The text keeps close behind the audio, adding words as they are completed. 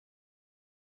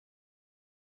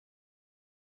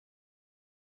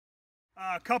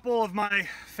A couple of my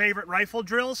favorite rifle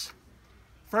drills.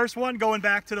 First one, going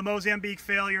back to the Mozambique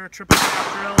failure, triple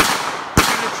tap drill, to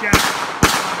the chest.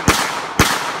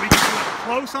 We can do it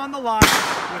close on the line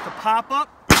with a pop-up,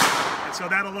 and so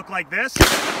that'll look like this.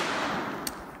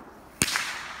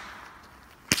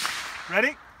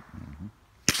 Ready?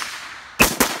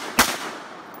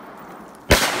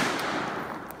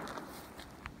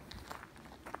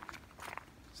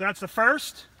 So that's the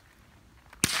first.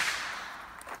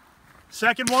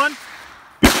 Second one,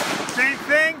 same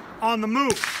thing on the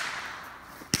move.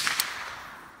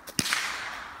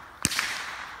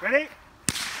 Ready?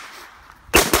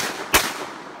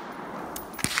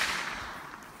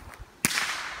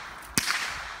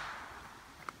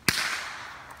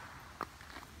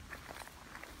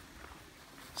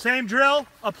 Same drill,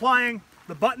 applying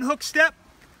the button hook step,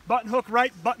 button hook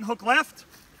right, button hook left.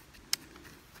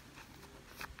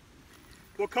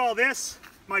 We'll call this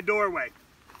my doorway.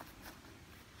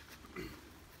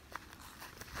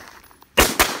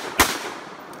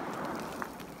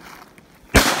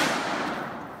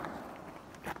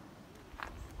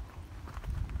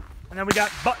 And then we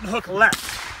got button hook left.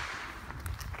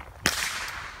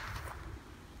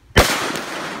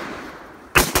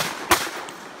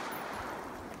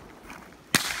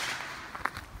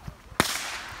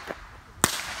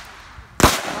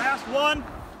 Last one,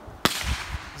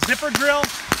 zipper drill.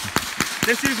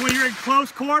 This is when you're in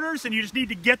close quarters and you just need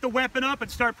to get the weapon up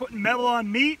and start putting metal on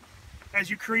meat as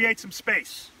you create some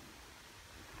space.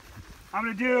 I'm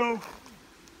going to do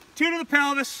 2 to the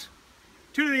pelvis,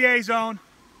 2 to the A zone,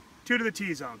 2 to the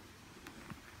T zone.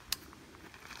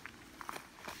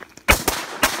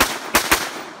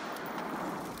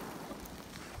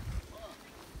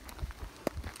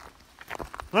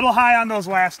 A little high on those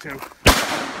last 2.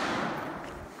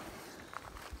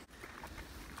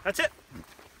 That's it.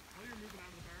 While you're moving out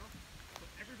of the barrel, put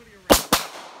everybody around.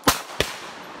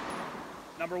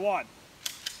 Number 1.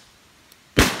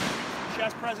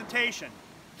 Chest presentation.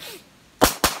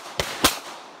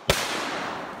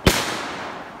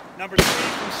 Number 3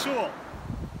 from Sewell.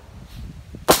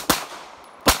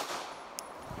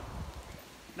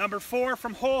 Number 4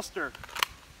 from Holster.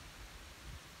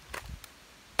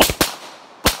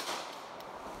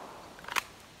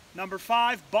 Number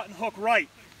 5, button hook right.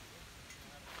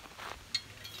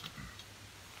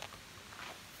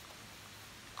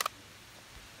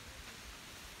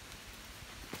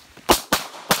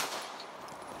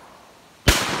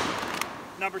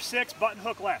 Number 6, button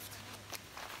hook left.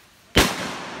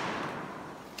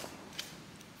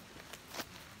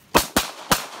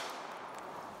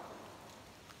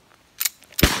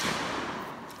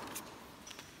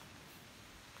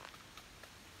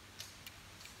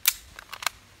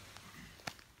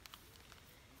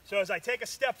 So as I take a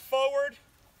step forward,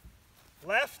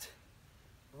 left,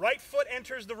 right foot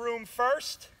enters the room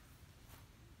first.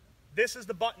 This is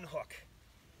the button hook.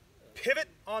 Pivot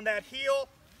on that heel,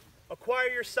 acquire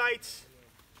your sights,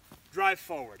 drive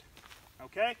forward.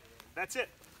 Okay? That's it.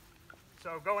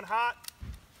 So going hot.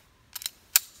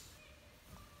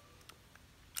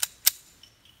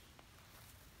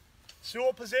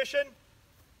 Sewell position.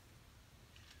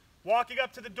 Walking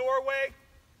up to the doorway.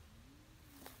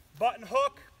 Button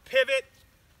hook, pivot,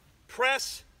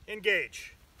 press,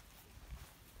 engage.